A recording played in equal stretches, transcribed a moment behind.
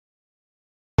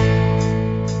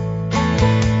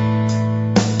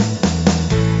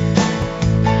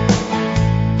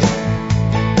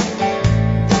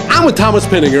I'm with Thomas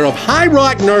Penninger of High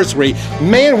Rock Nursery.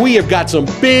 Man, we have got some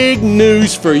big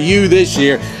news for you this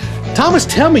year. Thomas,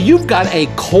 tell me, you've got a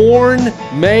corn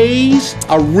maze,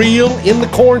 a real in the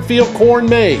cornfield corn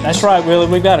maze. That's right, Willie.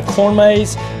 We've got a corn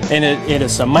maze, and it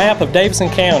is a map of Davidson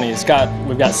County.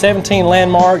 We've got 17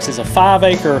 landmarks. It's a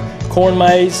 5-acre corn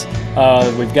maze.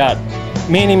 We've got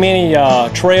many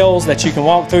trails that you can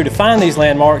walk through to find these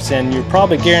landmarks, and you're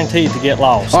probably guaranteed to get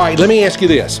lost. All right, let me ask you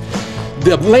this.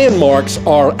 The landmarks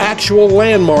are actual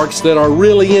landmarks that are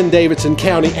really in Davidson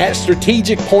County at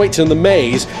strategic points in the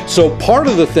maze. So part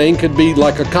of the thing could be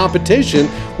like a competition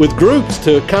with groups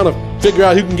to kind of figure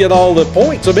out who can get all the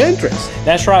points of interest.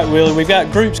 That's right, Willie. We've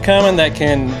got groups coming that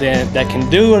can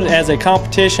do it as a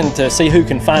competition to see who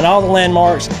can find all the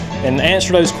landmarks and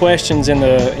answer those questions in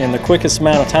the quickest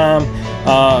amount of time.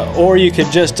 Or you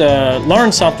could just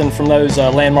learn something from those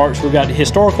landmarks. We've got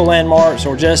historical landmarks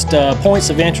or just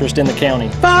points of interest in the county.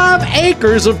 5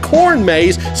 acres of corn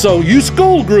maze, so you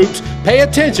school groups, pay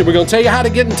attention. We're going to tell you how to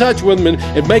get in touch with them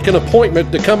and make an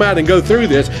appointment to come out and go through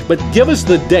this. But give us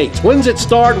the dates. When's it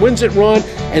start? When's it run?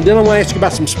 And then I'm going to ask you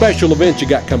about some special events you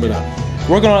got coming up.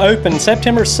 We're going to open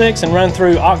September 6th and run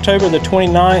through October the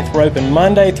 29th. We're open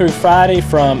Monday through Friday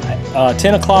from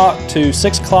 10 o'clock to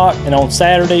 6 o'clock, and on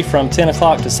Saturday from 10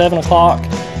 o'clock to 7 o'clock.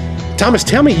 Thomas,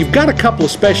 tell me, you've got a couple of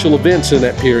special events in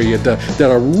that period that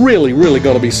are really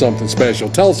going to be something special.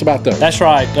 Tell us about those. That's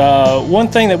right. One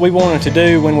thing that we wanted to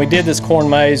do when we did this corn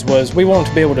maze was we wanted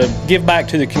to be able to give back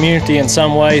to the community in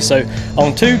some way. So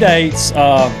on 2 dates,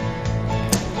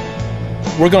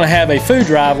 we're going to have a food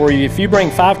drive where if you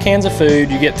bring 5 cans of food,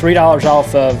 you get $3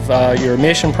 off of your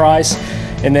admission price.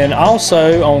 And then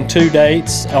also on 2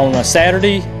 dates, on a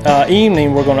Saturday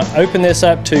evening, we're going to open this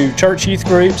up to church youth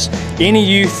groups. Any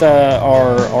youth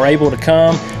are able to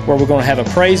come, where we're going to have a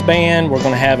praise band, we're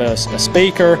going to have a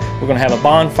speaker, we're going to have a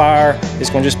bonfire.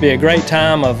 It's going to just be a great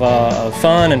time of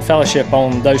fun and fellowship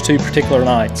on those 2 particular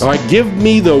nights. All right, give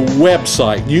me the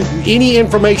website. Any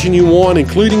information you want,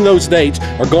 including those dates,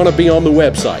 are going to be on the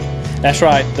website. That's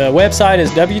right. The website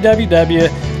is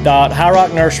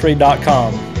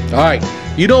www.highrocknursery.com. All right.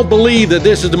 You don't believe that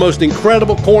this is the most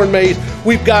incredible corn maze.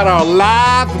 We've got our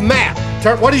live map.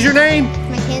 What is your name?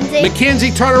 Mackenzie.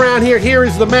 Mackenzie, turn around here. Here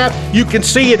is the map. You can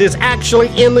see it is actually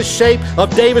in the shape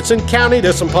of Davidson County.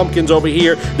 There's some pumpkins over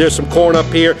here. There's some corn up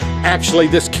here. Actually,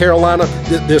 this Carolina,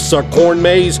 this corn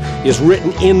maze is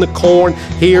written in the corn.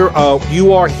 Here,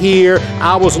 you are here.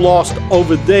 I was lost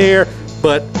over there,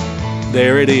 but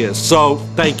there it is. So,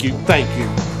 thank you.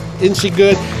 Isn't she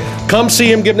good? Come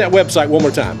see him. Give him that website one more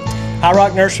time.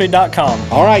 highrocknursery.com.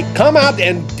 All right, come out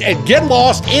and get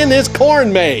lost in this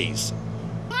corn maze.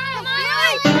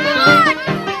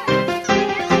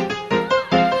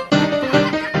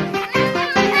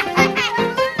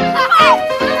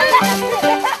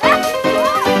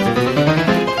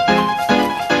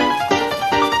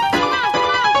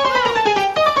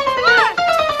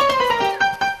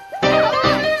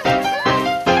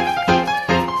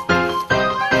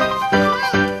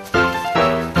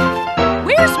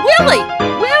 Where's Willie?